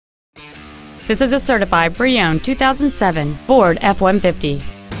This is a certified pre-owned 2007 Ford F-150.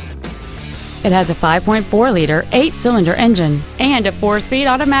 It has a 5.4-liter 8-cylinder engine and a 4-speed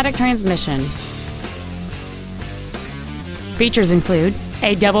automatic transmission. Features include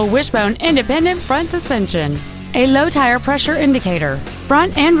a double wishbone independent front suspension, a low tire pressure indicator,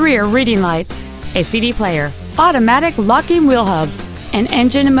 front and rear reading lights, a CD player, automatic locking wheel hubs, an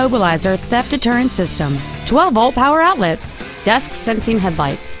engine immobilizer theft deterrent system, 12-volt power outlets, dusk sensing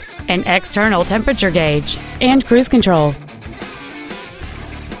headlights, an external temperature gauge, and cruise control.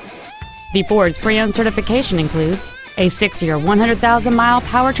 The Ford's pre-owned certification includes a 6-year, 100,000-mile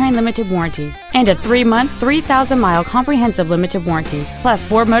powertrain limited warranty and a 3-month, 3,000-mile comprehensive limited warranty, plus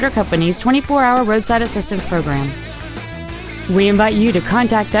Ford Motor Company's 24-hour roadside assistance program. We invite you to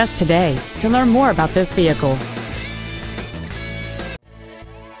contact us today to learn more about this vehicle.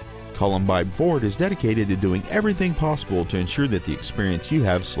 Columbine Ford is dedicated to doing everything possible to ensure that the experience you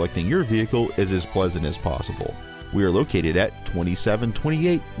have selecting your vehicle is as pleasant as possible. We are located at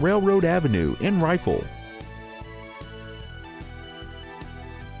 2728 Railroad Avenue in Rifle.